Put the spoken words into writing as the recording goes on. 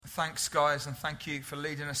Thanks, guys, and thank you for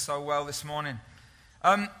leading us so well this morning.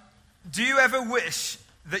 Do you ever wish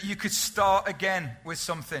that you could start again with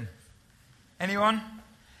something? Anyone?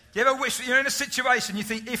 Do you ever wish that you're in a situation you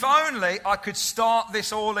think, if only I could start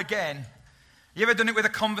this all again? You ever done it with a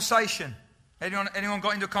conversation? Anyone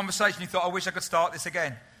got into a conversation you thought, I wish I could start this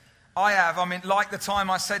again? I have. I mean, like the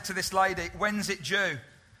time I said to this lady, when's it due?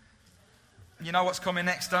 You know what's coming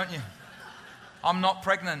next, don't you? I'm not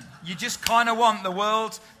pregnant. You just kind of want the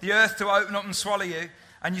world, the earth to open up and swallow you,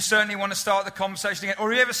 and you certainly want to start the conversation again.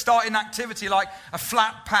 Or you ever start an activity like a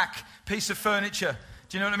flat pack piece of furniture?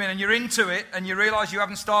 Do you know what I mean? And you're into it, and you realise you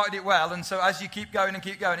haven't started it well, and so as you keep going,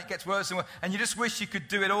 it gets worse and worse, and you just wish you could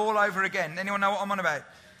do it all over again. Anyone know what I'm on about?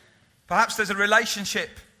 Perhaps there's a relationship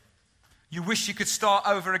you wish you could start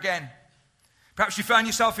over again. Perhaps you found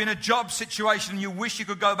yourself in a job situation and you wish you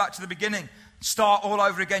could go back to the beginning, start all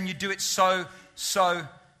over again. You do it so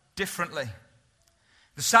differently.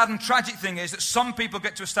 The sad and tragic thing is that some people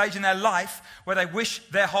get to a stage in their life where they wish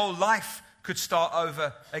their whole life could start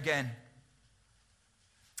over again.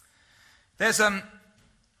 There's a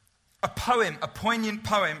poignant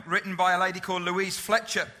poem written by a lady called Louise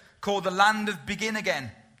Fletcher called The Land of Begin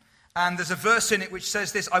Again. And there's a verse in it which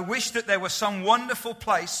says this: I wish that there was some wonderful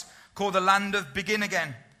place called the land of begin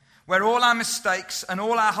again, where all our mistakes and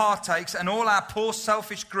all our heartaches and all our poor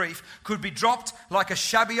selfish grief could be dropped like a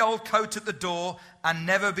shabby old coat at the door and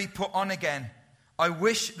never be put on again. I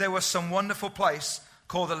wish there was some wonderful place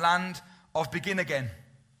called the land of begin again.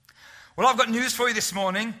 Well, I've got news for you this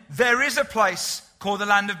morning. There is a place called the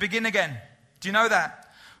land of begin again. Do you know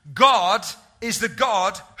that? God is the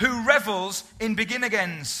God who revels in begin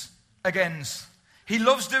agains. He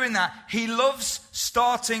loves doing that. He loves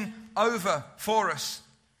starting over for us.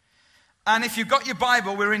 And if you've got your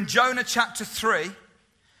Bible, we're in Jonah chapter 3,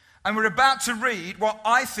 and we're about to read what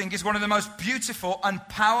I think is one of the most beautiful and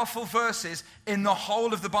powerful verses in the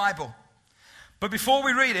whole of the Bible. But before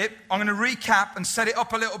we read it, I'm going to recap and set it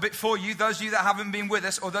up a little bit for you, those of you that haven't been with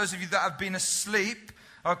us, or those of you that have been asleep.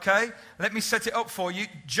 Okay? Let me set it up for you.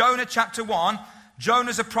 Jonah chapter 1.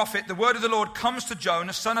 Jonah's a prophet. The word of the Lord comes to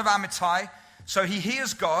Jonah, son of Amittai. So he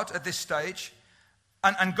hears God at this stage.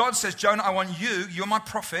 And God says, Jonah, I want you're my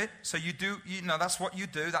prophet. So that's what you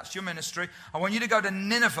do. That's your ministry. I want you to go to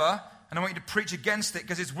Nineveh, and I want you to preach against it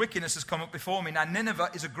because its wickedness has come up before me. Now,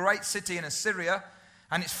 Nineveh is a great city in Assyria,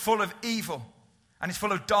 and it's full of evil, and it's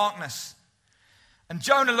full of darkness. And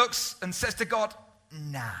Jonah looks and says to God,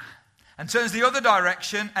 nah. And turns the other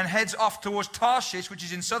direction and heads off towards Tarshish, which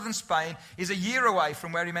is in southern Spain, is a year away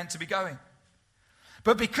from where he meant to be going.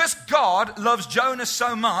 But because God loves Jonah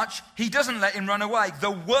so much, he doesn't let him run away. The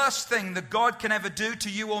worst thing that God can ever do to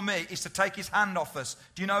you or me is to take his hand off us.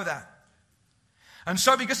 Do you know that? And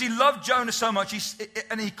so because he loved Jonah so much,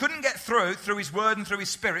 and he couldn't get through his word and through his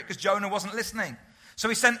spirit because Jonah wasn't listening. So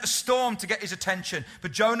he sent a storm to get his attention,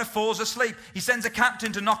 but Jonah falls asleep. He sends a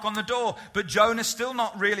captain to knock on the door, but Jonah's still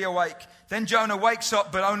not really awake. Then Jonah wakes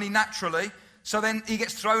up, but only naturally. So then he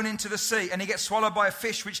gets thrown into the sea, and he gets swallowed by a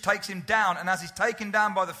fish, which takes him down. And as he's taken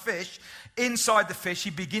down by the fish, inside the fish,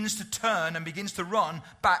 he begins to turn and begins to run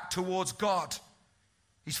back towards God.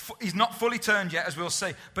 He's not fully turned yet, as we'll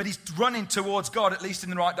see, but he's running towards God, at least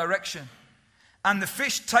in the right direction. And the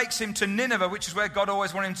fish takes him to Nineveh, which is where God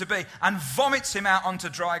always wanted him to be, and vomits him out onto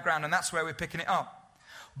dry ground. And that's where we're picking it up.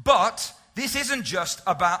 But this isn't just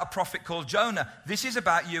about a prophet called Jonah. This is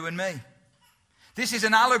about you and me. This is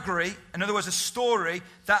an allegory, in other words, a story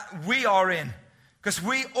that we are in. Because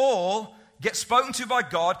we all get spoken to by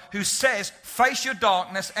God, who says, face your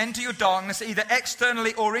darkness, enter your darkness, either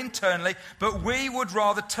externally or internally. But we would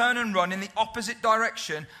rather turn and run in the opposite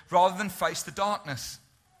direction rather than face the darkness.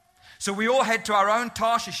 So we all head to our own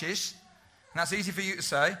Tarshishes, and that's easy for you to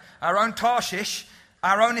say, our own Tarshish,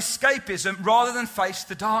 our own escapism, rather than face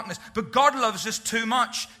the darkness. But God loves us too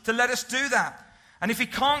much to let us do that. And if he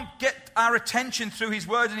can't get our attention through his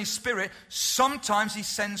word and his spirit, sometimes he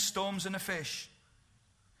sends storms and a fish.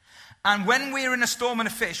 And when we're in a storm and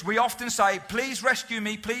a fish, we often say, please rescue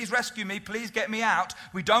me, please get me out.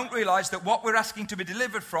 We don't realize that what we're asking to be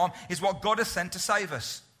delivered from is what God has sent to save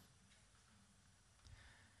us.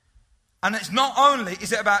 And it's not only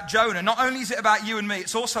is it about Jonah, not only is it about you and me,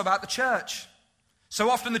 it's also about the church. So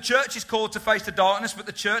often the church is called to face the darkness, but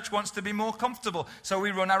the church wants to be more comfortable. So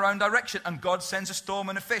we run our own direction, and God sends a storm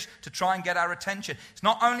and a fish to try and get our attention. It's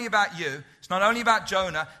not only about you, it's not only about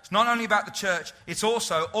Jonah, it's not only about the church, it's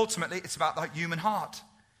also, ultimately, it's about the human heart,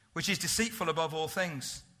 which is deceitful above all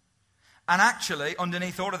things. And actually,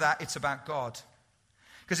 underneath all of that, it's about God.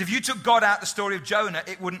 Because if you took God out of the story of Jonah,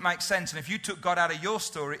 it wouldn't make sense. And if you took God out of your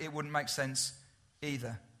story, it wouldn't make sense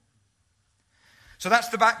either. So that's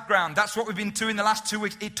the background. That's what we've been doing the last 2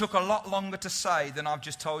 weeks. It took a lot longer to say than I've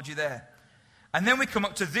just told you there. And then we come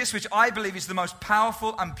up to this, which I believe is the most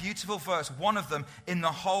powerful and beautiful verse, one of them in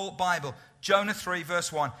the whole Bible. Jonah 3,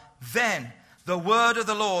 verse 1. Then the word of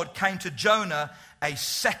the Lord came to Jonah a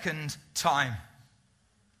second time.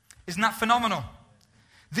 Isn't that phenomenal?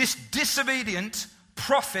 This disobedient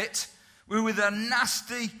prophet, with a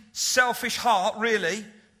nasty, selfish heart, really,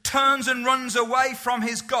 turns and runs away from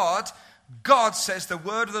his God. God says, the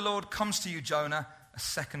word of the Lord comes to you, Jonah, a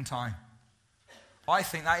second time. I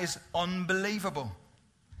think that is unbelievable.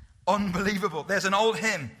 Unbelievable. There's an old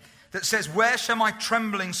hymn that says, where shall my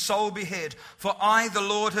trembling soul be hid? For I, the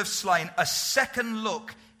Lord, have slain. A second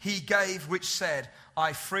look he gave, which said,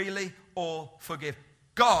 I freely all forgive.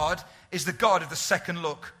 God is the God of the second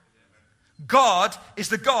look. God is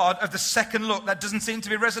the God of the second look. That doesn't seem to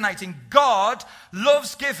be resonating. God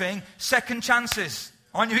loves giving second chances.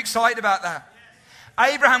 Aren't you excited about that?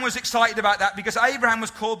 Abraham was excited about that because Abraham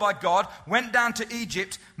was called by God, went down to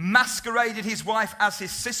Egypt, masqueraded his wife as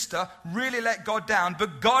his sister, really let God down.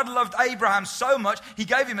 But God loved Abraham so much, he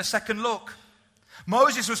gave him a second look.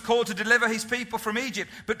 Moses was called to deliver his people from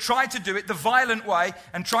Egypt, but tried to do it the violent way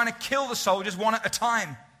and trying to kill the soldiers one at a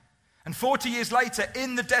time. And 40 years later,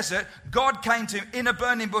 in the desert, God came to him in a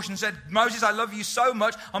burning bush and said, Moses, I love you so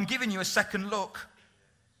much, I'm giving you a second look.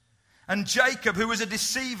 And Jacob, who was a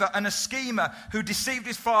deceiver and a schemer, who deceived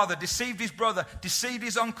his father, deceived his brother, deceived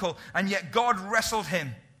his uncle, and yet God wrestled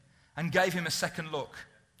him and gave him a second look.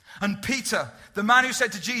 And Peter, the man who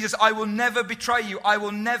said to Jesus, I will never betray you, I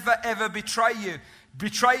will never ever betray you,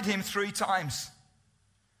 betrayed him 3 times.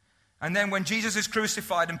 And then when Jesus is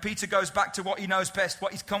crucified and Peter goes back to what he knows best,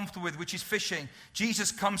 what he's comfortable with, which is fishing,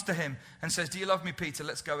 Jesus comes to him and says, do you love me, Peter?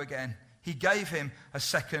 Let's go again. He gave him a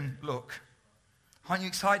second look. Aren't you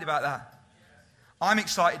excited about that? I'm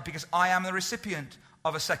excited because I am the recipient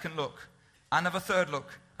of a second look and of a third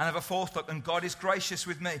look and of a fourth look. And God is gracious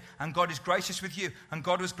with me and God is gracious with you and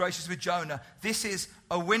God was gracious with Jonah. This is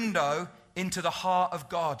a window into the heart of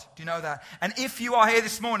God. Do you know that? And if you are here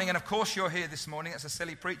this morning, and of course you're here this morning, that's a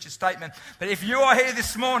silly preacher statement, but if you are here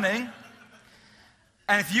this morning,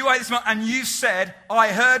 and if you are here this morning and you've said, I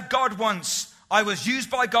heard God once, I was used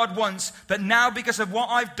by God once, but now because of what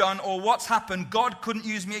I've done or what's happened, God couldn't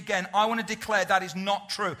use me again. I want to declare that is not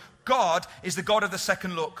true. God is the God of the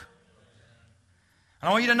second look. And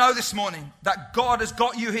I want you to know this morning that God has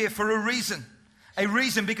got you here for a reason. A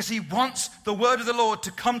reason because he wants the word of the Lord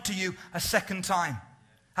to come to you a second time.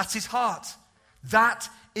 That's his heart. That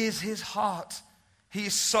is his heart. He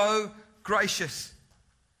is so gracious.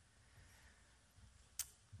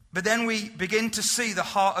 But then we begin to see the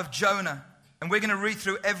heart of Jonah. And we're going to read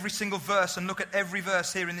through every single verse and look at every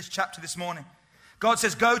verse here in this chapter this morning. God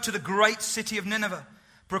says, go to the great city of Nineveh.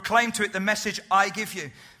 Proclaim to it the message I give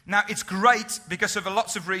you. Now, it's great because of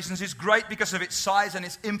lots of reasons. It's great because of its size and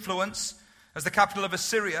its influence as the capital of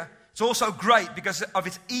Assyria. It's also great because of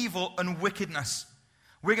its evil and wickedness.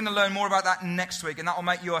 We're going to learn more about that next week, and that will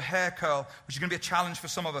make your hair curl, which is going to be a challenge for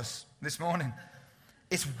some of us this morning.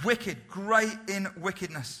 It's wicked, great in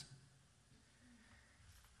wickedness.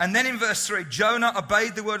 And then in verse 3, Jonah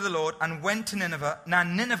obeyed the word of the Lord and went to Nineveh. Now,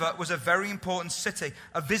 Nineveh was a very important city.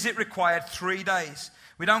 A visit required 3 days.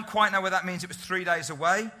 We don't quite know whether that means it was 3 days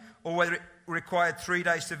away or whether it required 3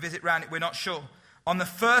 days to visit round it. We're not sure. On the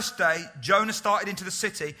first day, Jonah started into the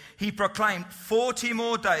city. He proclaimed 40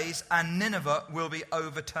 more days and Nineveh will be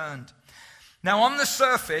overturned. Now, on the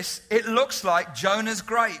surface, it looks like Jonah's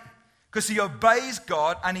great because he obeys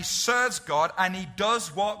God and he serves God and he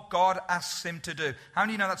does what God asks him to do. How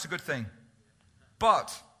many of you know that's a good thing?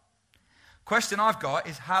 But, question I've got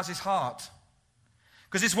is, how's his heart?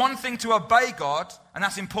 Because it's one thing to obey God, and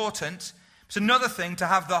that's important. It's another thing to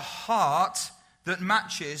have the heart that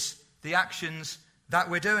matches the actions that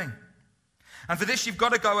we're doing. And for this, you've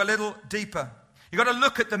got to go a little deeper. You've got to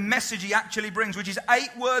look at the message he actually brings, which is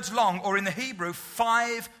 8 words long, or in the Hebrew,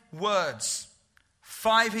 5 words.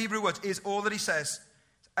 5 Hebrew words is all that he says.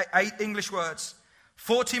 8 English words.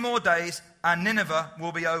 40 more days and Nineveh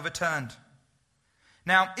will be overturned.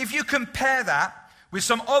 Now, if you compare that with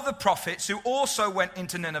some other prophets who also went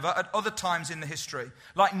into Nineveh at other times in the history,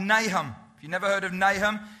 like Nahum. If you've never heard of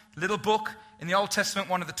Nahum, little book in the Old Testament,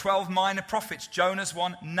 one of the 12 minor prophets. Jonah's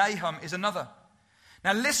one, Nahum is another.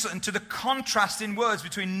 Now listen to the contrast in words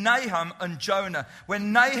between Nahum and Jonah.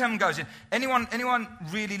 When Nahum goes in, anyone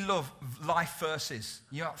really love life verses?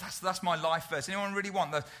 You know, that's my life verse. Anyone really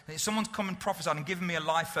want that? Someone's come and prophesied and given me a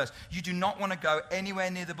life verse. You do not want to go anywhere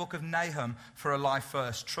near the book of Nahum for a life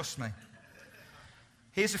verse. Trust me.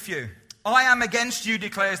 Here's a few. I am against you,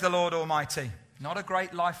 declares the Lord Almighty. Not a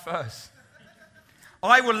great life verse.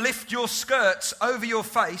 I will lift your skirts over your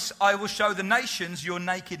face. I will show the nations your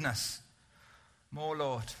nakedness. More,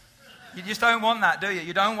 Lord. You just don't want that, do you?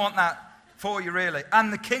 You don't want that for you, really.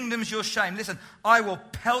 And the kingdoms your shame. Listen, I will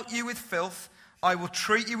pelt you with filth. I will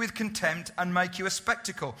treat you with contempt and make you a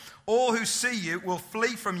spectacle. All who see you will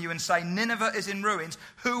flee from you and say, Nineveh is in ruins.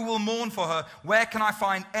 Who will mourn for her? Where can I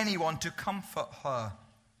find anyone to comfort her?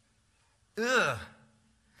 Ugh.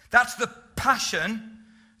 That's the passion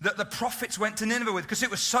that the prophets went to Nineveh with, because it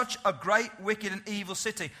was such a great, wicked and evil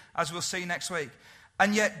city, as we'll see next week.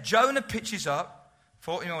 And yet Jonah pitches up,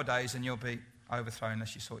 40 more days and you'll be overthrown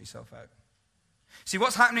unless you sort yourself out. See,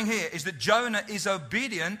 what's happening here is that Jonah is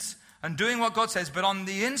obedient and doing what God says, but on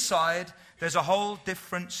the inside, there's a whole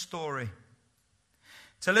different story.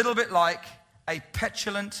 It's a little bit like a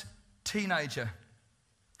petulant teenager.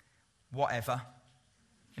 Whatever.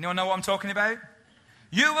 Anyone know what I'm talking about?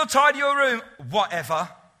 You will tidy your room. Whatever.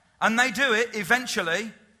 And they do it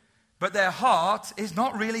eventually, but their heart is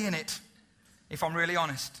not really in it, if I'm really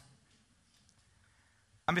honest.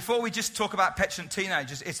 And before we just talk about petulant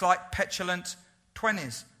teenagers, it's like petulant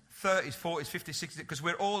 20s, 30s, 40s, 50s, 60s, because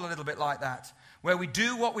we're all a little bit like that, where we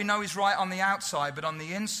do what we know is right on the outside, but on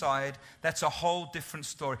the inside, that's a whole different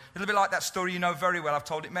story. A little bit like that story you know very well. I've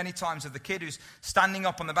told it many times, of the kid who's standing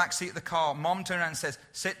up on the back seat of the car. Mom turns around and says,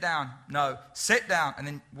 sit down. No, sit down. And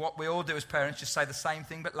then what we all do as parents, just say the same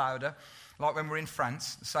thing but louder. Like when we're in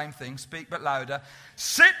France, the same thing, speak but louder.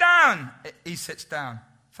 Sit down. He sits down.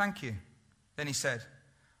 Thank you. Then he said,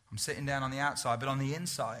 I'm sitting down on the outside, but on the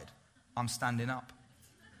inside, I'm standing up.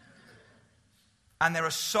 And there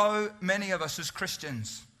are so many of us as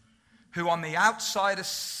Christians who on the outside are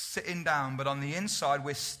sitting down, but on the inside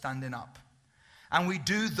we're standing up. And we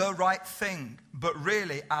do the right thing, but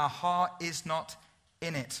really our heart is not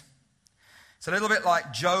in it. It's a little bit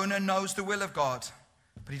like Jonah knows the will of God,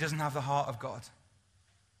 but he doesn't have the heart of God.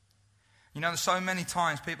 You know, there's so many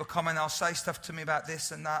times people come and they'll say stuff to me about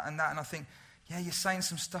this and that and that, and I think, yeah, you're saying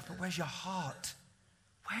some stuff, but where's your heart?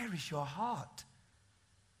 Where is your heart?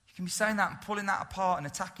 You can be saying that and pulling that apart and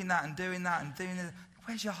attacking that and doing that and doing it.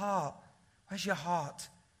 Where's your heart? Where's your heart?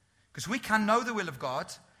 Because we can know the will of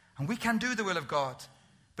God and we can do the will of God.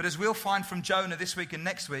 But as we'll find from Jonah this week and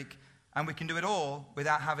next week, and we can do it all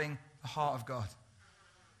without having the heart of God.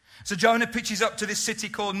 So Jonah pitches up to this city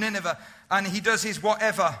called Nineveh and he does his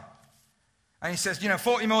whatever. And he says,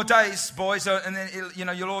 40 more days, boys, and then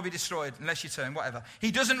you'll all be destroyed unless you turn, whatever.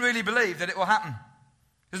 He doesn't really believe that it will happen.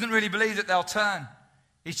 Doesn't really believe that they'll turn.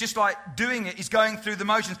 He's just like doing it. He's going through the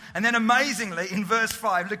motions. And then amazingly, in verse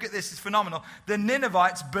 5, look at this, it's phenomenal. The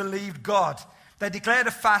Ninevites believed God. They declared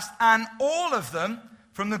a fast, and all of them,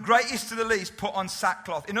 from the greatest to the least, put on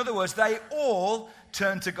sackcloth. In other words, they all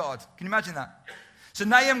turned to God. Can you imagine that? So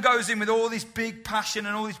Nahum goes in with all this big passion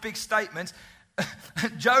and all these big statements.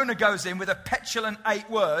 Jonah goes in with a petulant 8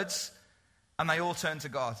 words, and they all turn to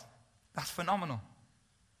God. That's phenomenal.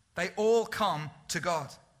 They all come to God.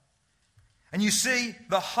 And you see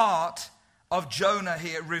the heart of Jonah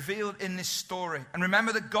here revealed in this story. And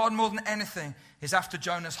remember that God, more than anything, is after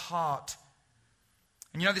Jonah's heart.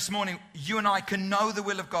 And this morning, you and I can know the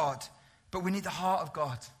will of God, but we need the heart of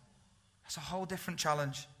God. That's a whole different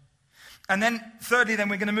challenge. And then, thirdly,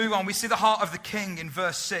 we're going to move on. We see the heart of the king in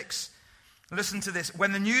verse 6. Listen to this.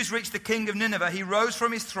 When the news reached the king of Nineveh, he rose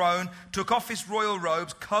from his throne, took off his royal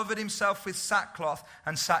robes, covered himself with sackcloth,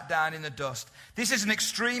 and sat down in the dust. This is an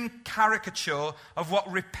extreme caricature of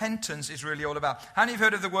what repentance is really all about. How many of you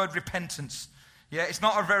have heard of the word repentance? Yeah, it's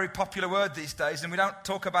not a very popular word these days, and we don't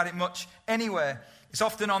talk about it much anywhere. It's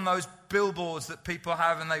often on those billboards that people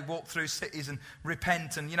have, and they walk through cities and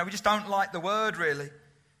repent, and we just don't like the word really.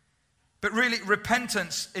 But really,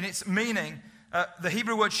 repentance in its meaning, the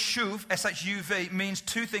Hebrew word shuv, S-H-U-V, means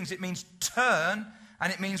 2 things. It means turn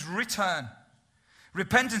and it means return.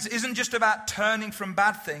 Repentance isn't just about turning from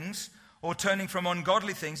bad things or turning from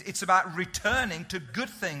ungodly things. It's about returning to good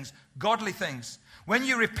things, godly things. When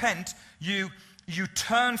you repent, you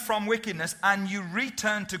turn from wickedness and you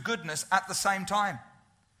return to goodness at the same time.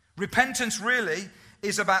 Repentance really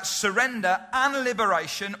is about surrender and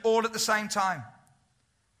liberation all at the same time.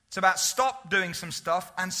 It's about stop doing some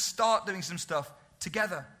stuff and start doing some stuff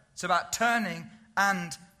together. It's about turning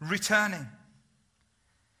and returning.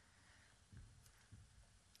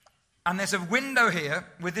 And there's a window here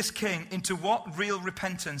with this king into what real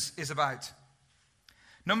repentance is about.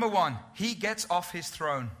 Number 1, he gets off his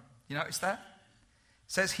throne. You notice that?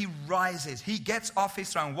 It says he rises. He gets off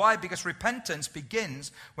his throne. Why? Because repentance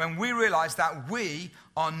begins when we realize that we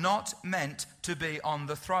are not meant to be on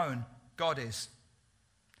the throne. God is.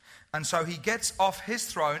 And so he gets off his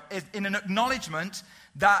throne in an acknowledgement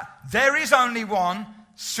that there is only one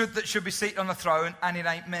that should be seated on the throne, and it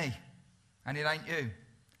ain't me, and it ain't you.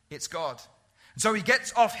 It's God. And so he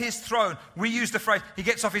gets off his throne. We use the phrase, he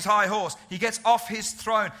gets off his high horse. He gets off his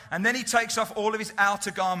throne, and then he takes off all of his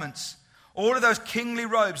outer garments. All of those kingly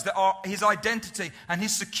robes that are his identity and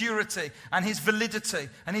his security and his validity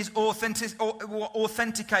and his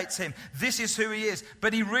authenticates him. This is who he is.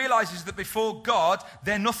 But he realizes that before God,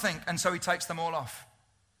 they're nothing, and so he takes them all off.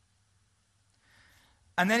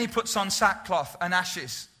 And then he puts on sackcloth and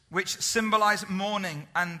ashes, which symbolize mourning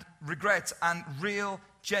and regret and real,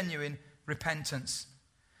 genuine repentance.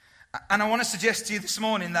 And I want to suggest to you this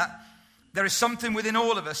morning that there is something within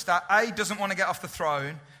all of us that A, doesn't want to get off the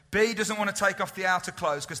throne, B, doesn't want to take off the outer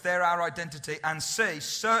clothes because they're our identity, and C,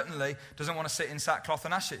 certainly doesn't want to sit in sackcloth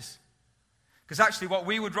and ashes. Because actually what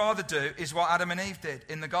we would rather do is what Adam and Eve did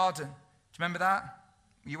in the garden. Do you remember that?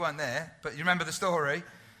 You weren't there, but you remember the story.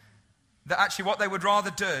 That actually what they would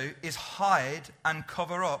rather do is hide and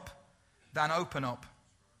cover up than open up.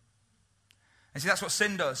 And see, that's what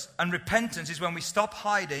sin does. And repentance is when we stop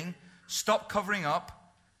hiding, stop covering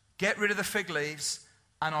up, get rid of the fig leaves,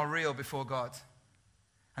 and are real before God.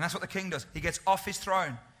 And that's what the king does. He gets off his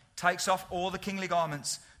throne, takes off all the kingly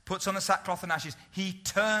garments, puts on the sackcloth and ashes. He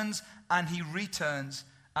turns and he returns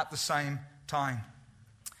at the same time.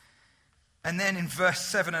 And then in verse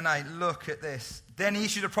 7 and 8, look at this. Then he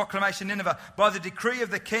issued a proclamation in Nineveh, by the decree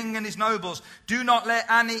of the king and his nobles, do not let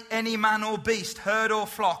any man or beast, herd or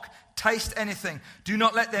flock, taste anything. Do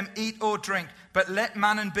not let them eat or drink, but let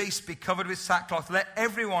man and beast be covered with sackcloth. Let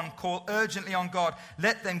everyone call urgently on God.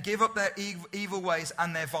 Let them give up their evil ways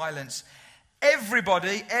and their violence.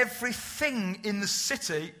 Everybody, everything in the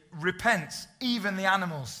city repents, even the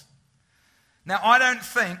animals. Now, I don't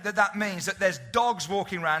think that means that there's dogs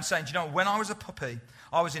walking around saying, do you know, when I was a puppy,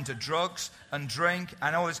 I was into drugs and drink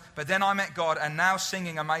and all this, but then I met God and now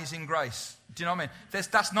singing Amazing Grace. Do you know what I mean?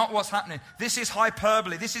 That's not what's happening. This is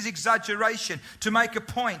hyperbole. This is exaggeration to make a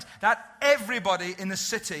point that everybody in the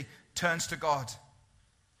city turns to God.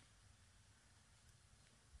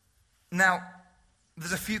 Now,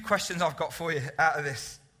 there's a few questions I've got for you out of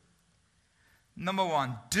this. Number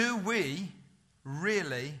one, do we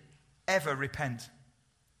really ever repent?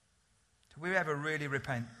 Do we ever really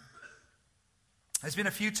repent? There's been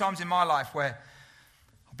a few times in my life where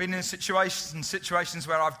I've been in situations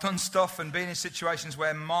where I've done stuff and been in situations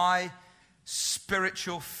where my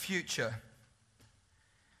spiritual future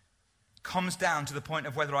comes down to the point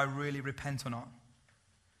of whether I really repent or not.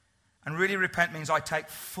 And really repent means I take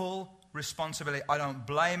full responsibility. I don't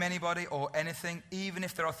blame anybody or anything, even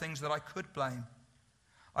if there are things that I could blame.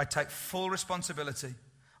 I take full responsibility.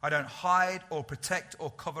 I don't hide or protect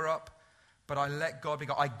or cover up, but I let God be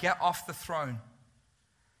God. I get off the throne.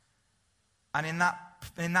 And in that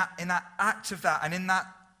act of that, and in that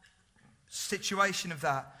situation of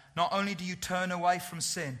that, not only do you turn away from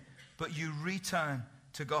sin, but you return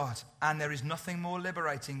to God. And there is nothing more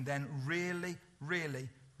liberating than really, really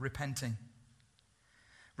repenting.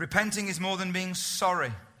 Repenting is more than being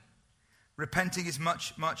sorry. Repenting is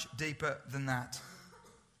much, much deeper than that.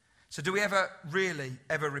 So do we ever really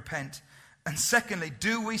ever repent? And secondly,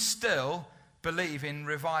 do we still believe in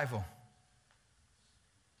revival?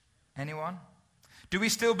 Anyone? Do we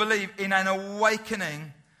still believe in an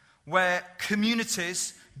awakening where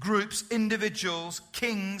communities, groups, individuals,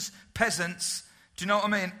 kings, peasants, do you know what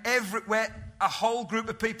I mean? Where a whole group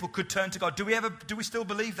of people could turn to God. Do we still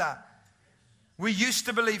believe that? We used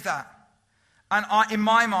to believe that. And in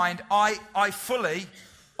my mind, I fully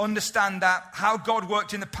understand that how God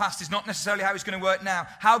worked in the past is not necessarily how he's going to work now.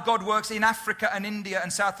 How God works in Africa and India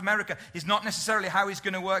and South America is not necessarily how he's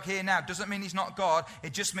going to work here now. Doesn't mean he's not God.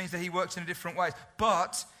 It just means that he works in a different ways.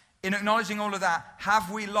 But in acknowledging all of that,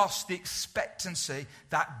 have we lost the expectancy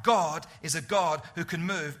that God is a God who can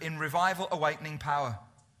move in revival, awakening power?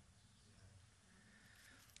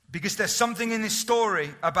 Because there's something in this story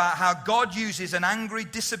about how God uses an angry,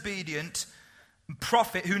 disobedient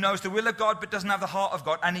prophet who knows the will of God but doesn't have the heart of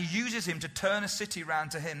God, and he uses him to turn a city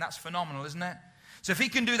around to him. That's phenomenal, isn't it? So if he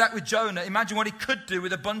can do that with Jonah, imagine what he could do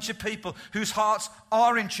with a bunch of people whose hearts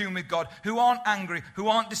are in tune with God, who aren't angry, who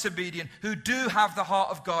aren't disobedient, who do have the heart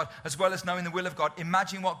of God as well as knowing the will of God.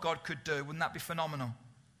 Imagine what God could do. Wouldn't that be phenomenal?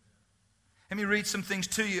 Let me read some things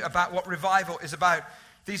to you about what revival is about.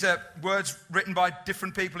 These are words written by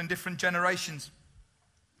different people in different generations.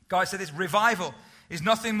 Guy said this: revival is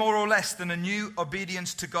nothing more or less than a new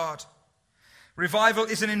obedience to God. Revival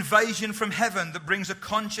is an invasion from heaven that brings a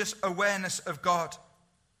conscious awareness of God.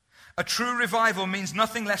 A true revival means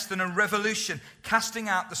nothing less than a revolution, casting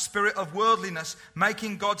out the spirit of worldliness,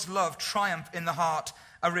 making God's love triumph in the heart.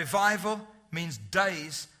 A revival means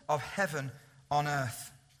days of heaven on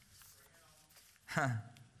earth. How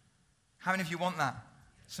many of you want that?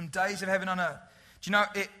 Some days of heaven on earth. Do you know,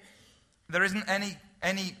 there isn't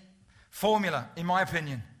any formula, in my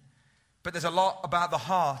opinion. But there's a lot about the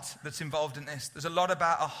heart that's involved in this. There's a lot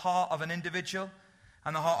about a heart of an individual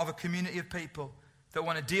and the heart of a community of people that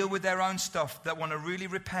want to deal with their own stuff, that want to really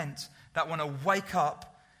repent, that want to wake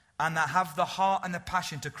up, and that have the heart and the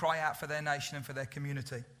passion to cry out for their nation and for their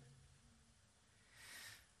community.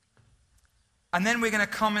 And then we're going to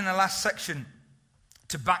come in the last section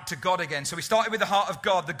to back to God again. So we started with the heart of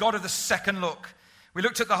God, the God of the second look. We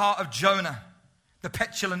looked at the heart of Jonah, the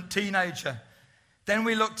petulant teenager. Then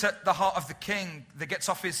we looked at the heart of the king that gets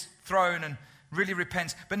off his throne and really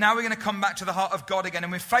repents. But now we're going to come back to the heart of God again.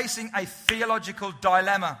 And we're facing a theological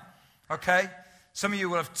dilemma. Okay? Some of you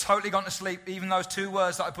will have totally gone to sleep, even those two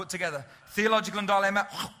words that I put together. Theological and dilemma.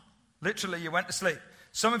 Literally, you went to sleep.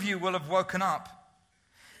 Some of you will have woken up.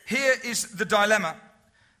 Here is the dilemma.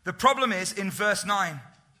 The problem is in verse 9.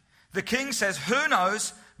 The king says, "Who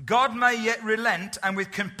knows? God may yet relent and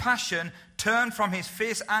with compassion turn from his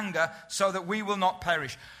fierce anger so that we will not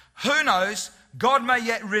perish." Who knows? God may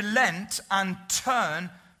yet relent and turn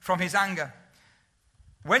from his anger.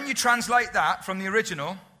 When you translate that from the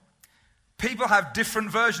original, people have different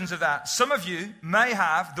versions of that. Some of you may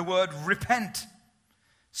have the word repent.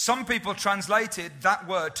 Some people translated that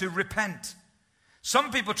word to repent.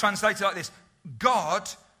 Some people translate it like this: God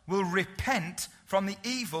will repent from the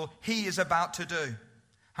evil he is about to do.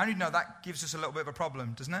 How do you know that gives us a little bit of a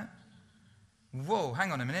problem, doesn't it? Whoa,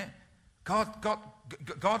 hang on a minute. God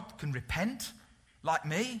can repent like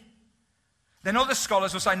me? Then other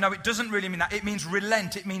scholars will say, no, it doesn't really mean that. It means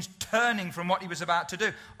relent. It means turning from what he was about to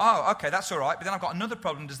do. Oh, okay, that's all right. But then I've got another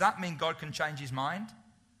problem. Does that mean God can change his mind?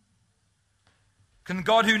 Can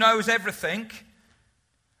God, who knows everything,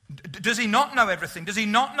 does he not know everything? Does he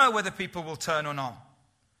not know whether people will turn or not?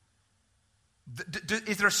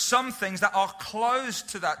 Is there some things that are closed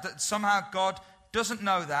to that somehow God doesn't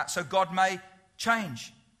know that, so God may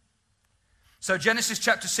change? So Genesis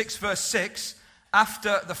chapter 6 verse 6,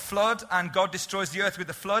 after the flood and God destroys the earth with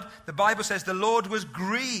the flood, the Bible says the Lord was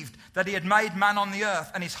grieved that he had made man on the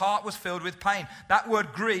earth and his heart was filled with pain. That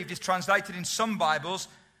word grieved is translated in some Bibles,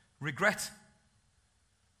 regret.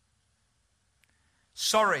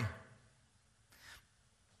 Sorry.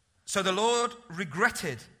 So the Lord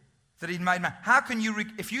regretted that he'd made man. How can you,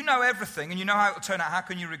 if you know everything and you know how it will turn out, how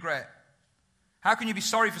can you regret? How can you be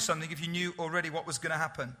sorry for something if you knew already what was going to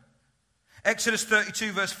happen? Exodus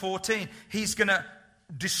 32 verse 14, he's going to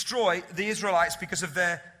destroy the Israelites because of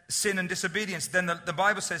their sin and disobedience. Then the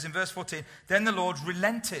Bible says in verse 14, then the Lord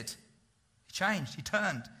relented. He changed, he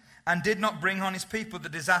turned, and did not bring on his people the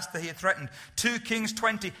disaster he had threatened. 2 Kings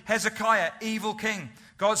 20, Hezekiah, evil king.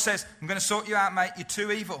 God says, I'm going to sort you out, mate, you're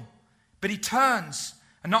too evil. But he turns,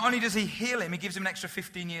 and not only does he heal him, he gives him an extra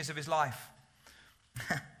 15 years of his life.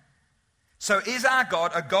 So is our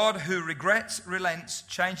God a God who regrets, relents,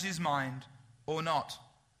 changes his mind, or not?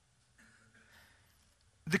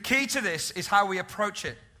 The key to this is how we approach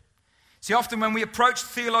it. See, often when we approach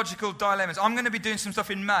theological dilemmas, I'm going to be doing some stuff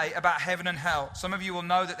in May about heaven and hell. Some of you will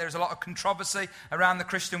know that there's a lot of controversy around the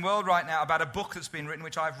Christian world right now about a book that's been written,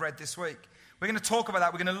 which I've read this week. We're going to talk about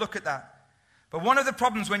that. We're going to look at that. But one of the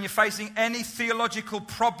problems when you're facing any theological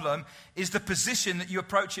problem is the position that you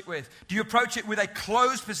approach it with. Do you approach it with a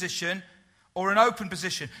closed position or an open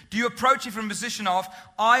position? Do you approach it from a position of,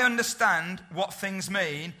 I understand what things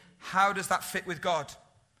mean, how does that fit with God?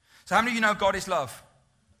 So how many of you know God is love?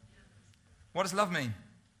 What does love mean?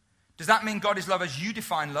 Does that mean God is love as you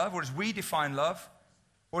define love, or as we define love?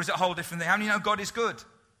 Or is it a whole different thing? How many of you know God is good?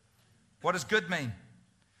 What does good mean?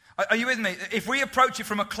 Are you with me? If we approach it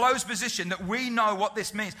from a closed position that we know what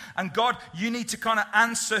this means, and God, you need to kind of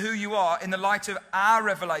answer who you are in the light of our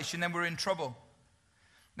revelation, then we're in trouble.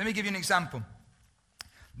 Let me give you an example.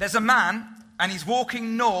 There's a man, and he's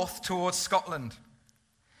walking north towards Scotland.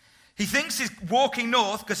 He thinks he's walking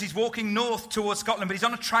north because he's walking north towards Scotland, but he's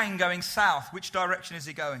on a train going south. Which direction is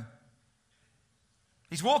he going?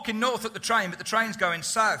 He's walking north at the train, but the train's going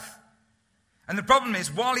south. And the problem is,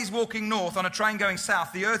 while he's walking north on a train going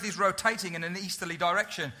south, the earth is rotating in an easterly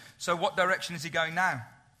direction. So what direction is he going now?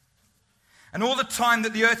 And all the time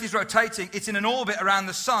that the earth is rotating, it's in an orbit around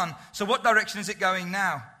the sun. So what direction is it going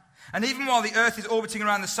now? And even while the earth is orbiting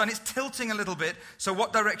around the sun, it's tilting a little bit. So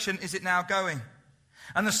what direction is it now going?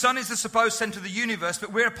 And the sun is the supposed center of the universe,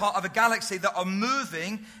 but we're a part of a galaxy that are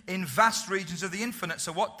moving in vast regions of the infinite.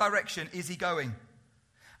 So what direction is he going?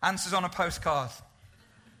 Answers on a postcard.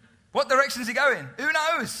 What direction is he going? Who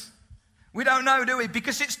knows? We don't know, do we?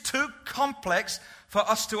 Because it's too complex for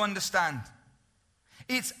us to understand.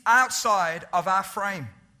 It's outside of our frame.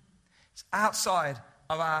 It's outside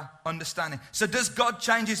of our understanding. So does God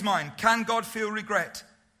change his mind? Can God feel regret?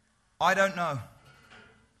 I don't know.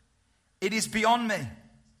 It is beyond me.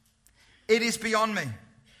 It is beyond me.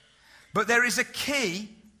 But there is a key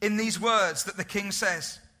in these words that the king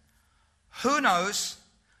says. Who knows?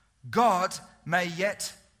 God may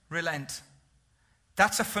yet relent.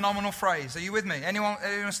 That's a phenomenal phrase. Are you with me? Anyone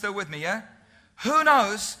still with me, yeah? Who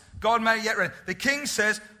knows? God may yet relent. The king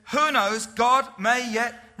says, who knows? God may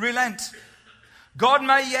yet relent. God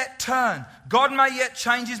may yet turn. God may yet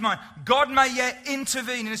change his mind. God may yet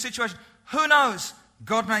intervene in a situation. Who knows?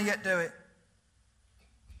 God may yet do it.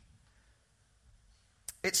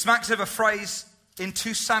 It smacks of a phrase in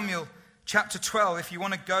 2 Samuel chapter 12. If you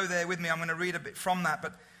want to go there with me, I'm going to read a bit from that.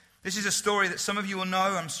 But this is a story that some of you will know,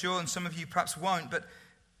 I'm sure, and some of you perhaps won't. But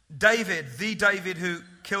David, the David who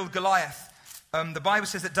killed Goliath, the Bible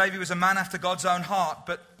says that David was a man after God's own heart.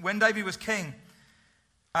 But when David was king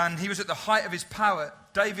and he was at the height of his power,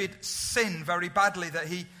 David sinned very badly that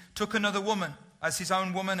he took another woman as his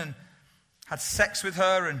own woman and had sex with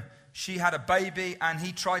her, and she had a baby, and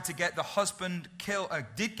he tried to get the husband killed,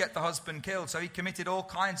 did get the husband killed. So he committed all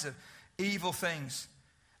kinds of evil things.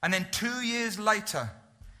 And then 2 years later,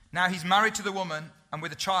 now he's married to the woman and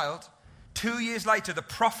with a child. 2 years later, the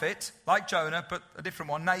prophet, like Jonah, but a different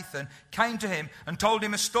one, Nathan, came to him and told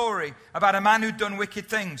him a story about a man who'd done wicked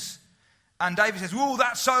things. And David says, "Oh,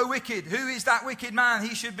 that's so wicked. Who is that wicked man?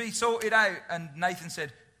 He should be sorted out." And Nathan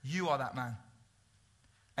said, "You are that man."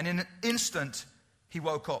 And in an instant, he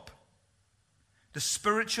woke up. The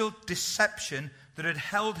spiritual deception that had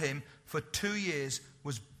held him for 2 years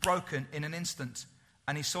was broken in an instant.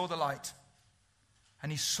 And he saw the light.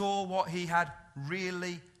 And he saw what he had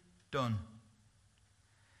really done.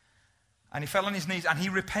 And he fell on his knees and he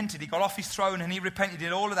repented. He got off his throne and he repented. He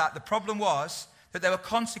did all of that. The problem was that there were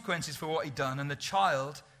consequences for what he'd done, and the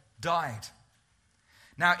child died.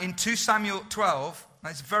 Now, in 2 Samuel 12,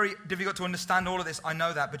 it's very difficult to understand all of this, I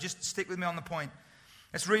know that, but just stick with me on the point.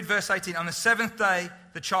 Let's read verse 18. On the 7th day,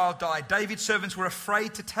 the child died. David's servants were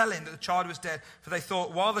afraid to tell him that the child was dead, for they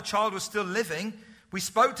thought, while the child was still living, we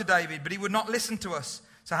spoke to David, but he would not listen to us.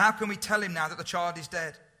 So how can we tell him now that the child is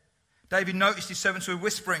dead? David noticed his servants were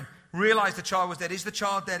whispering, realized the child was dead. Is the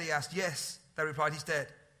child dead? He asked. Yes, they replied, he's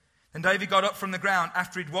dead. Then David got up from the ground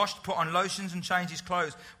after he'd washed, put on lotions and changed his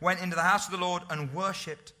clothes, went into the house of the Lord and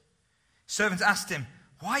worshipped. Servants asked him,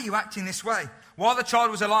 "Why are you acting this way? While the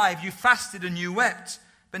child was alive, you fasted and you wept.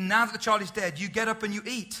 But now that the child is dead, you get up and you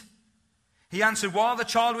eat." He answered, "While the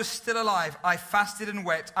child was still alive, I fasted and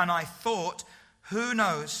wept, and I thought, who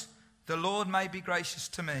knows, the Lord may be gracious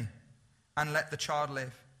to me and let the child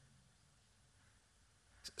live."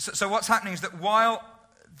 So what's happening is that while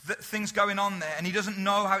things going on there, and he doesn't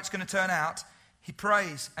know how it's going to turn out, he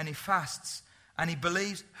prays and he fasts and he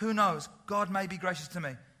believes, who knows, God may be gracious to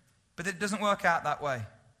me. But it doesn't work out that way.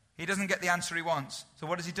 He doesn't get the answer he wants. So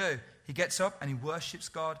what does he do? He gets up and he worships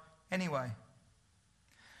God anyway.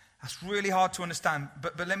 That's really hard to understand,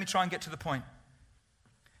 but let me try and get to the point.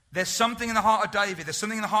 There's something in the heart of David, there's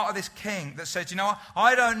something in the heart of this king that says, you know what,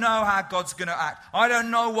 I don't know how God's going to act. I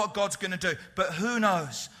don't know what God's going to do, but who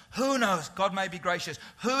knows? Who knows? God may be gracious.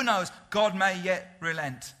 Who knows? God may yet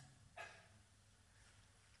relent.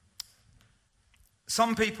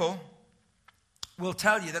 Some people will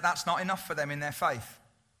tell you that that's not enough for them in their faith.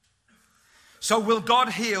 So will God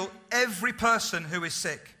heal every person who is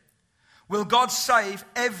sick? Will God save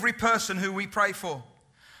every person who we pray for?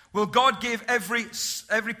 Will God give every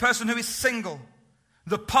person who is single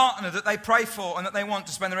the partner that they pray for and that they want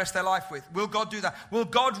to spend the rest of their life with? Will God do that? Will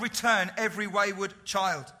God return every wayward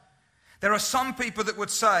child? There are some people that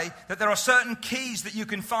would say that there are certain keys that you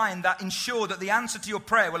can find that ensure that the answer to your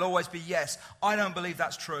prayer will always be yes. I don't believe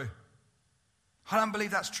that's true. I don't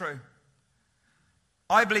believe that's true.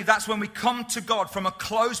 I believe that's when we come to God from a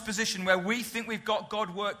closed position where we think we've got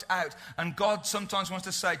God worked out. And God sometimes wants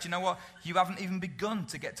to say, do you know what? You haven't even begun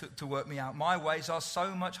to get to work me out. My ways are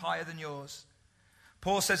so much higher than yours.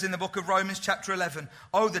 Paul says in the book of Romans chapter 11,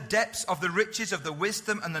 "Oh, the depths of the riches of the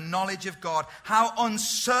wisdom and the knowledge of God. How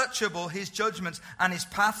unsearchable his judgments and his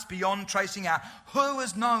paths beyond tracing out. Who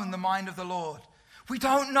has known the mind of the Lord?" We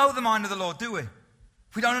don't know the mind of the Lord, do we?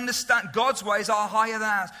 We don't understand. God's ways are higher than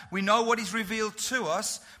ours. We know what he's revealed to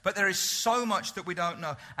us, but there is so much that we don't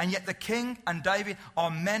know. And yet the king and David are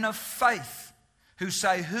men of faith who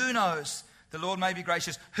say, who knows, the Lord may be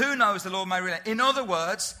gracious. Who knows, the Lord may relent. In other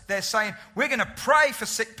words, they're saying, we're going to pray for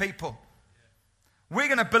sick people. We're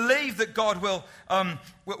going to believe that God will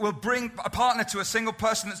bring a partner to a single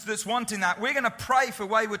person that's wanting that. We're going to pray for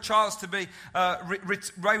wayward children to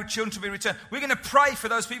be returned. We're going to pray for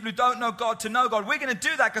those people who don't know God to know God. We're going to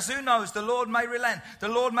do that because who knows? The Lord may relent. The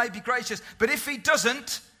Lord may be gracious. But if he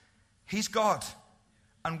doesn't, he's God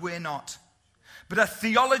and we're not. But a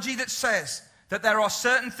theology that says that there are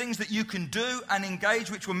certain things that you can do and engage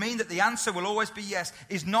which will mean that the answer will always be yes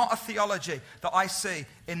is not a theology that I see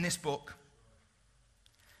in this book.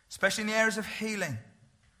 Especially in the areas of healing.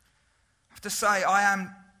 I have to say,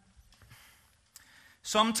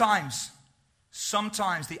 sometimes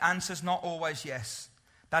the answer's not always yes.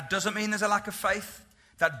 That doesn't mean there's a lack of faith.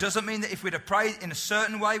 That doesn't mean that if we'd have prayed in a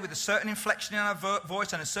certain way, with a certain inflection in our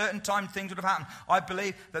voice and a certain time, things would have happened. I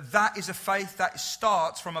believe that is a faith that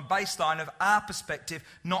starts from a baseline of our perspective,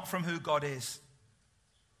 not from who God is.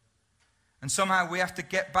 And somehow we have to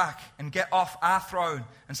get back and get off our throne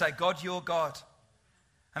and say, God, you're God.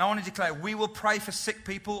 And I want to declare, we will pray for sick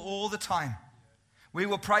people all the time. We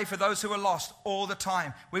will pray for those who are lost all the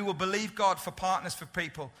time. We will believe God for partners for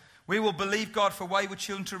people. We will believe God for wayward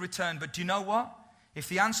children to return. But do you know what? If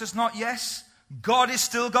the answer's not yes, God is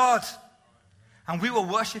still God. And we will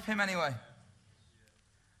worship him anyway.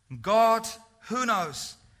 God, who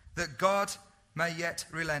knows that God may yet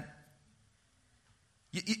relent.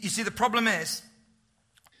 You see, the problem is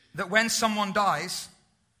that when someone dies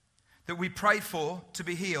that we prayed for to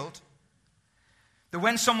be healed, that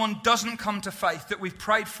when someone doesn't come to faith that we've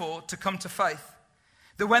prayed for to come to faith,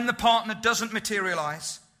 that when the partner doesn't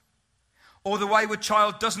materialize or the wayward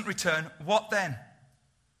child doesn't return, what then?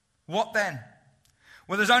 What then?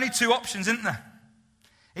 Well, there's only two options, isn't there?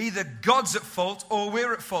 Either God's at fault or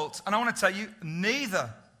we're at fault. And I want to tell you,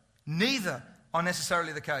 neither are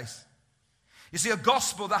necessarily the case. You see, a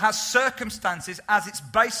gospel that has circumstances as its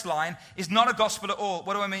baseline is not a gospel at all.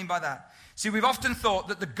 What do I mean by that? See, we've often thought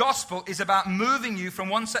that the gospel is about moving you from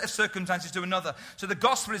one set of circumstances to another. So the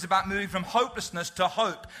gospel is about moving from hopelessness to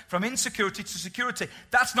hope, from insecurity to security.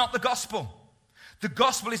 That's not the gospel. The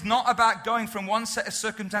gospel is not about going from one set of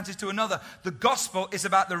circumstances to another. The gospel is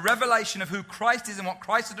about the revelation of who Christ is and what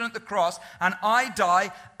Christ has done at the cross. And I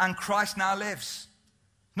die and Christ now lives.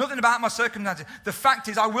 Nothing about my circumstances. The fact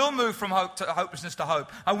is I will move from hope to hopelessness to hope.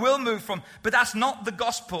 I will move from, but that's not the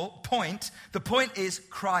gospel point. The point is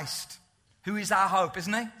Christ, who is our hope,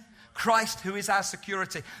 isn't he? Christ, who is our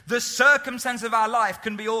security. The circumstance of our life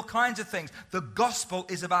can be all kinds of things. The gospel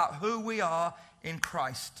is about who we are in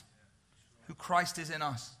Christ, who Christ is in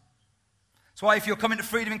us. That's why if you're coming to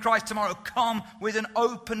Freedom in Christ tomorrow, come with an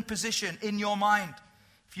open position in your mind.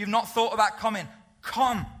 If you've not thought about coming,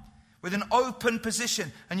 come with an open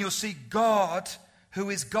position and you'll see God, who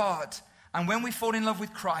is God. And when we fall in love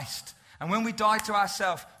with Christ and when we die to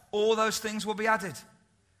ourselves, all those things will be added.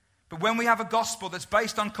 But when we have a gospel that's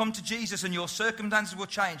based on come to Jesus and your circumstances will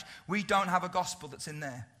change, we don't have a gospel that's in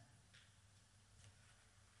there.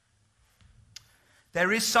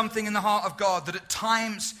 There is something in the heart of God that at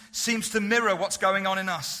times seems to mirror what's going on in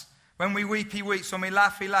us. When we weep, he weeps. When we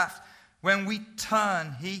laugh, he laughs. When we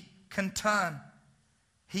turn, he can turn.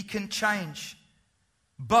 He can change.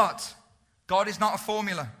 But God is not a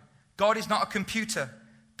formula. God is not a computer.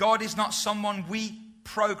 God is not someone we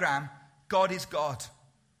program. God is God.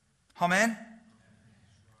 Amen?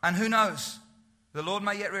 And who knows? The Lord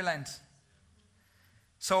may yet relent.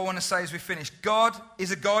 So I want to say as we finish, God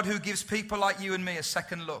is a God who gives people like you and me a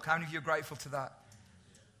second look. How many of you are grateful to that?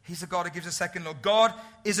 He's a God who gives a second look. God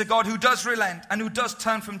is a God who does relent and who does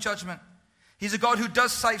turn from judgment. He's a God who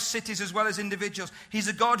does save cities as well as individuals. He's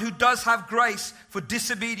a God who does have grace for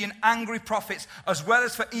disobedient, angry prophets as well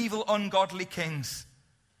as for evil, ungodly kings.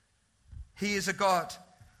 He is a God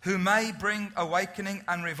who may bring awakening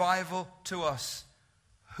and revival to us.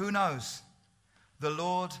 Who knows? The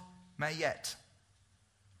Lord may yet.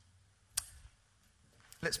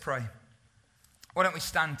 Let's pray. Why don't we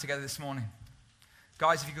stand together this morning?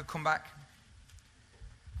 Guys, if you could come back.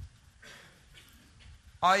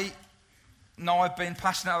 I know I've been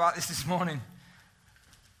passionate about this morning.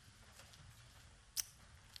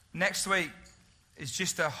 Next week is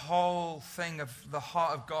just a whole thing of the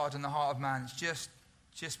heart of God and the heart of man. It's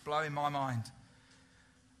just blowing my mind.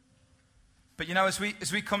 But you know, as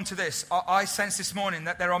we come to this, I sense this morning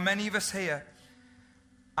that there are many of us here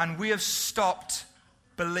and we have stopped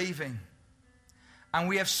believing, and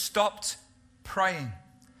we have stopped praying,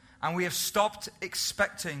 and we have stopped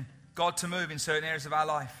expecting God to move in certain areas of our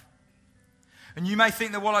life. And you may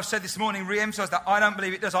think that what I've said this morning re-emphasizes that. I don't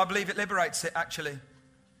believe it does. I believe it liberates it, actually.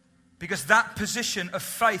 Because that position of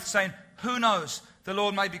faith saying, who knows, the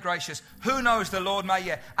Lord may be gracious, who knows, the Lord may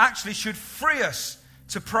yet, actually should free us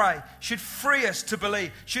to pray, should free us to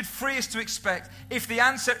believe, should free us to expect. If the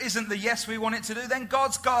answer isn't the yes we want it to do, then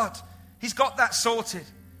God's God. He's got that sorted.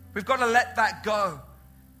 We've got to let that go.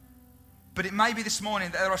 But it may be this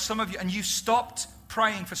morning that there are some of you, and you stopped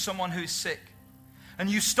praying for someone who's sick, and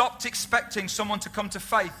you stopped expecting someone to come to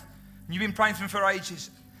faith, and you've been praying for them for ages.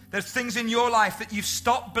 There's things in your life that you've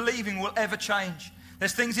stopped believing will ever change.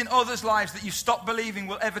 There's things in others' lives that you've stopped believing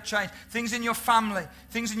will ever change. Things in your family,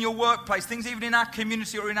 things in your workplace, things even in our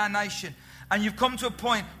community or in our nation. And you've come to a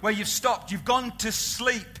point where you've stopped. You've gone to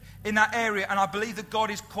sleep in that area. And I believe that God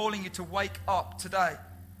is calling you to wake up today.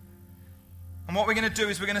 And what we're going to do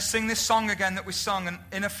is we're going to sing this song again that we sung. And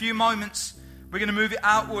in a few moments, we're going to move it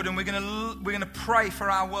outward. And we're going to pray for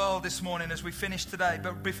our world this morning as we finish today.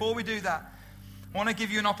 But before we do that, I want to give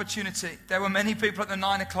you an opportunity. There were many people at the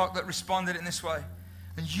 9 o'clock that responded in this way.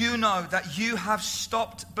 And you know that you have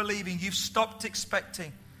stopped believing. You've stopped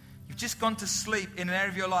expecting. You've just gone to sleep in an area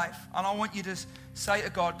of your life. And I want you to say to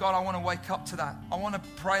God, God, I want to wake up to that. I want to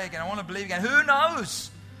pray again. I want to believe again. Who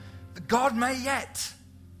knows? God may yet.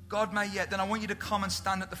 God may yet. Then I want you to come and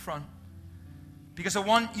stand at the front. Because I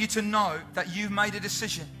want you to know that you've made a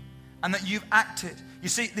decision and that you've acted. You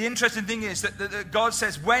see, the interesting thing is that God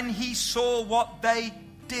says when he saw what they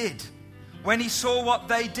did, when he saw what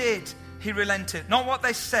they did, he relented. Not what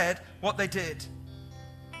they said, what they did.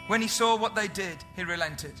 When he saw what they did, he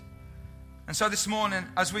relented. And so this morning,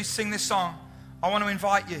 as we sing this song, I want to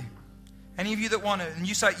invite you. Any of you that want to, and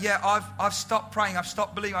you say, yeah, I've stopped praying, I've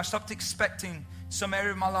stopped believing, I've stopped expecting some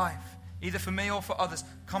area of my life, either for me or for others.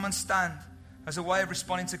 Come and stand as a way of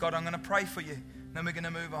responding to God. I'm going to pray for you, and then we're going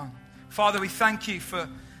to move on. Father, we thank you for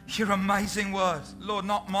your amazing word. Lord,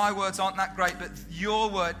 not my words aren't that great, but your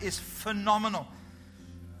word is phenomenal.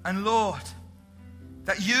 And Lord,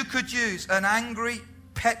 that you could use an angry,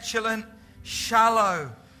 petulant,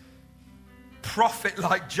 shallow prophet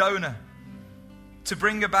like Jonah to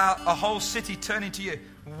bring about a whole city turning to you.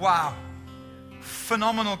 Wow.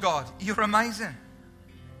 Phenomenal, God. You're amazing.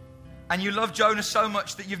 And you love Jonah so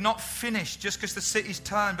much that you've not finished just because the city's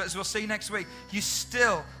turned. But as we'll see next week, you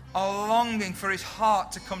still are longing for his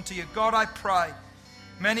heart to come to you. God, I pray.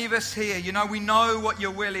 Many of us here, we know what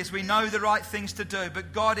your will is. We know the right things to do.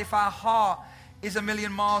 But God, if our heart is a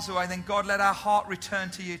million miles away, then God, let our heart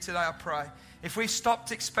return to you today, I pray. If we've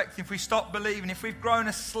stopped expecting, if we've stopped believing, if we've grown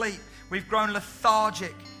asleep, we've grown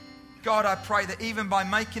lethargic, God, I pray that even by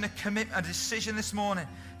making a commitment, a decision this morning,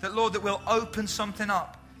 that Lord, that we'll open something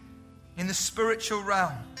up in the spiritual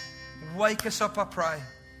realm. Wake us up, I pray.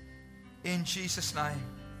 In Jesus' name.